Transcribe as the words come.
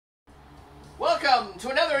Welcome to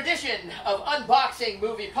another edition of Unboxing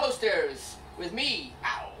Movie Posters with me,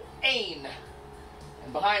 Ain.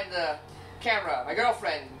 And behind the camera, my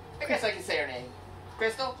girlfriend, I guess I can say her name.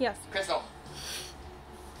 Crystal? Yes. Crystal.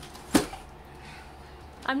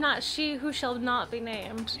 I'm not she who shall not be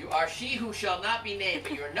named. You are she who shall not be named,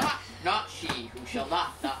 but you're not she who shall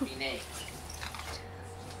not be named.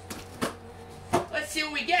 Let's see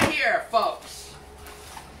what we get here, folks.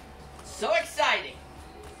 So exciting.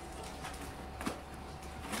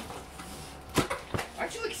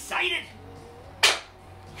 Aren't you excited?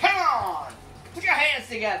 Come on! Put your hands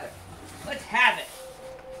together. Let's have it.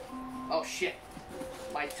 Oh, shit.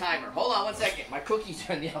 My timer. Hold on one second. My cookies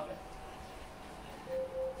are in the oven.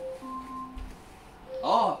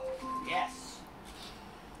 Oh, yes.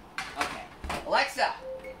 Okay. Alexa,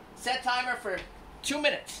 set timer for 2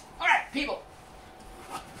 minutes. All right, people.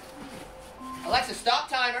 Alexa, stop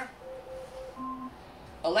timer.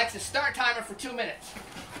 Alexa, start timer for 2 minutes.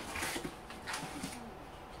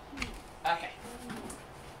 Okay.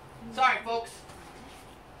 Sorry, folks.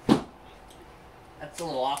 That's a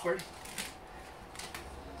little awkward.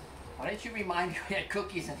 Why didn't you remind me we had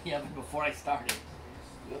cookies in the oven before I started?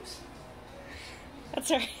 Oops.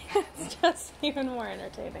 That's right. It's just even more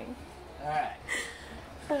entertaining. Alright.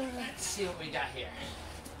 Let's see what we got here.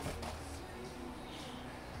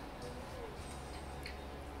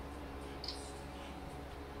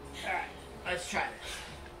 Alright, let's try this.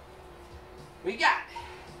 We got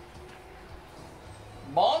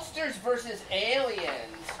Monsters vs. Aliens.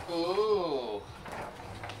 Ooh.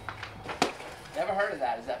 Never heard of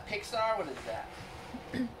that. Is that Pixar? What is that?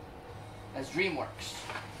 That's DreamWorks.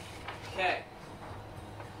 Okay.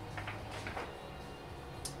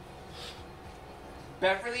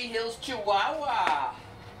 Beverly Hills Chihuahua.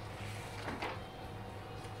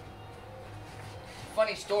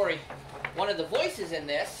 Funny story. One of the voices in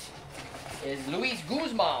this is Luis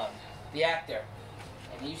Guzman, the actor.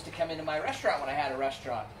 And he used to come into my restaurant when I had a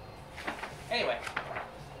restaurant. Anyway.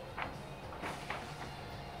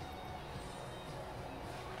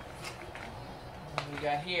 What we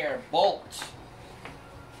got here? Bolt.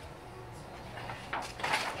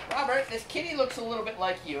 Robert, this kitty looks a little bit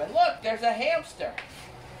like you. And look, there's a hamster.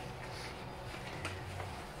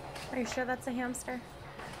 Are you sure that's a hamster?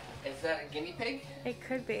 Is that a guinea pig? It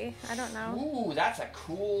could be. I don't know. Ooh, that's a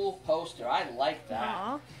cool poster. I like that.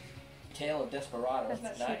 Aw. Tale of Desperado. Isn't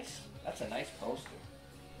that That's cute. nice? That's a nice poster.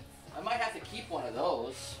 I might have to keep one of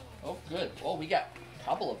those. Oh, good. Oh, we got a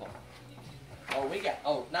couple of them. Oh, we got...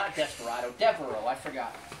 Oh, not Desperado. Devereaux. I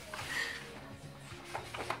forgot.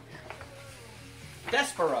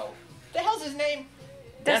 Despero. The hell's his name?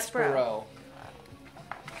 Despero.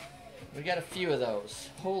 We got a few of those.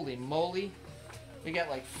 Holy moly. We got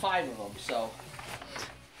like 5 of them, so...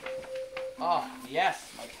 Oh,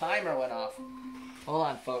 yes. My timer went off. Hold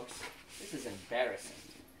on, folks. This is embarrassing.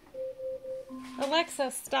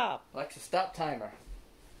 Alexa, stop. Alexa, stop timer.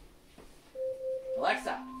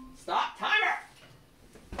 Alexa, stop timer!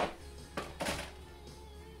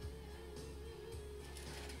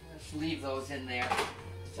 Let's leave those in there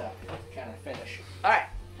to kind of finish. Alright.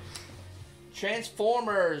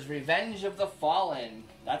 Transformers, Revenge of the Fallen.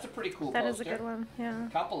 That's a pretty cool poster. That is a good one, yeah. A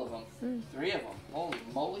couple of them. 3 of them. Holy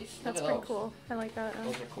moly. That's Look at pretty those. cool. I like that.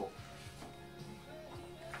 Those are cool.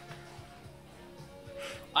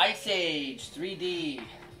 Ice Age 3D.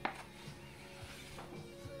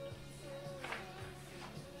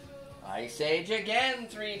 Ice Age again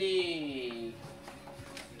 3D.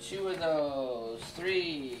 2 of those.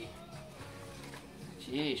 3.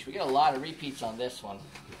 Jeez, we got a lot of repeats on this one.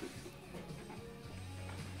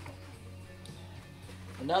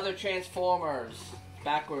 Another Transformers.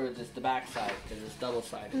 Backwards is the backside because it's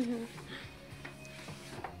double-sided. Mm-hmm.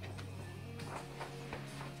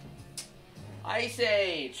 Ice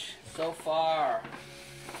Age, so far.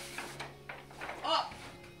 Oh,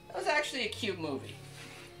 that was actually a cute movie.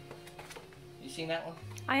 You seen that one?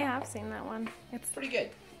 I have seen that one. It's Pretty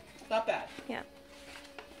good. Not bad. Yeah.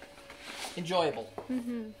 Enjoyable.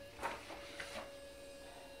 Mm-hmm.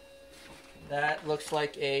 That looks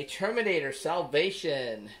like a Terminator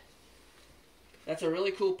Salvation. That's a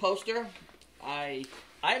really cool poster.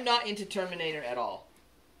 I'm not into Terminator at all.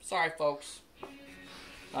 Sorry, folks.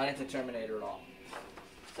 Not into Terminator at all.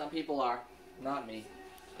 Some people are. Not me.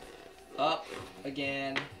 Up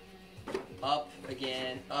again. Up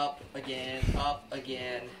again. Up again. Up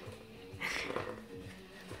again.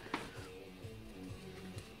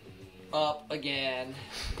 Up again.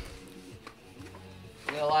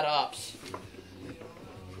 We got a lot of ups.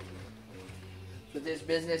 That's what this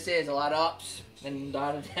business is. A lot of ups and a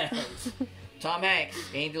lot of downs. Tom Hanks,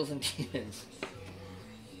 Angels and Demons.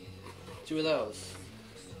 2 of those.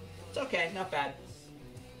 It's okay, not bad.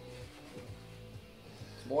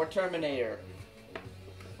 More Terminator.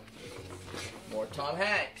 More Tom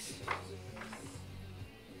Hanks.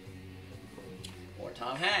 More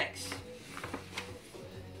Tom Hanks.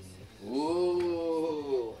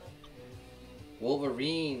 Ooh.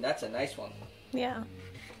 Wolverine. That's a nice one. Yeah.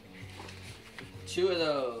 2 of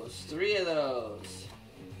those. 3 of those.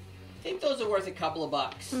 I think those are worth a couple of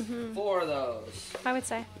bucks. 4 of those. I would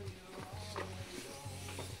say.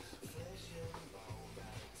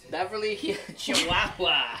 Beverly Hills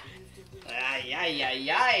Chihuahua. Ay, ay, ay,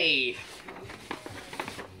 ay.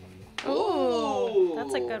 Ooh,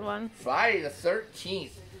 that's a good one. Friday the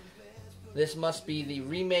 13th. This must be the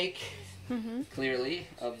remake, clearly,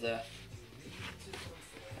 of the...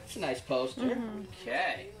 That's a nice poster.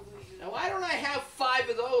 Okay. Now, why don't I have 5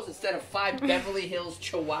 of those instead of 5 Beverly Hills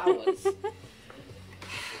Chihuahuas?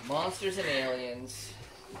 Monsters and Aliens.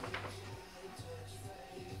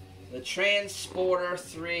 The Transporter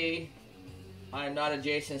 3. I'm not a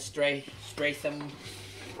Jason Statham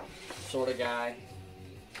sort of guy.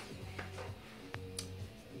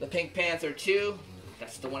 The Pink Panther 2.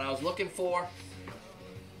 That's the one I was looking for.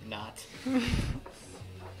 Not.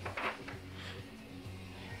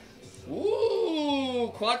 Ooh,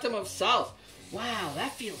 Quantum of Solace. Wow,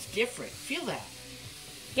 that feels different. Feel that.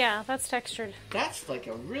 Yeah, that's textured. That's like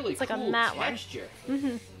a really It's like cool a matte texture.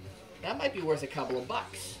 one. That might be worth a couple of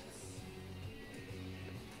bucks.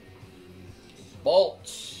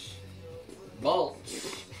 Bolts.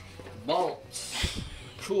 Bolts. Bolts.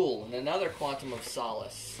 Cool. And another Quantum of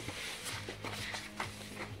Solace.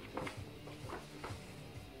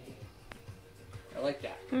 I like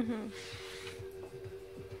that.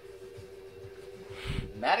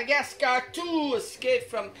 Madagascar 2, Escape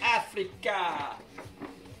from Africa.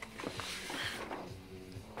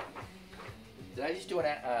 Did I just do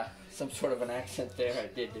some sort of an accent there? I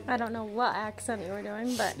did, didn't I? I don't know what accent you were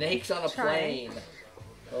doing, but Snakes on a trying. Plane.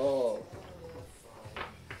 Oh.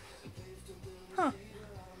 Huh.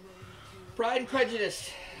 Pride and Prejudice.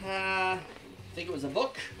 I think it was a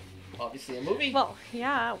book. Obviously a movie. Well,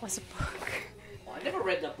 yeah, it was a book. Oh, I never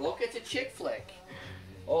read the book. It's a chick flick.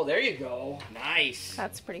 Oh, there you go. Nice.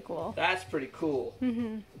 That's pretty cool. That's pretty cool.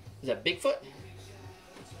 Is that Bigfoot?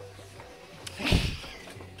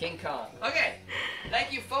 King Kong. Okay.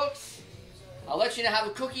 Thank you, folks. I'll let you know how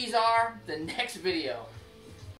the cookies are the next video.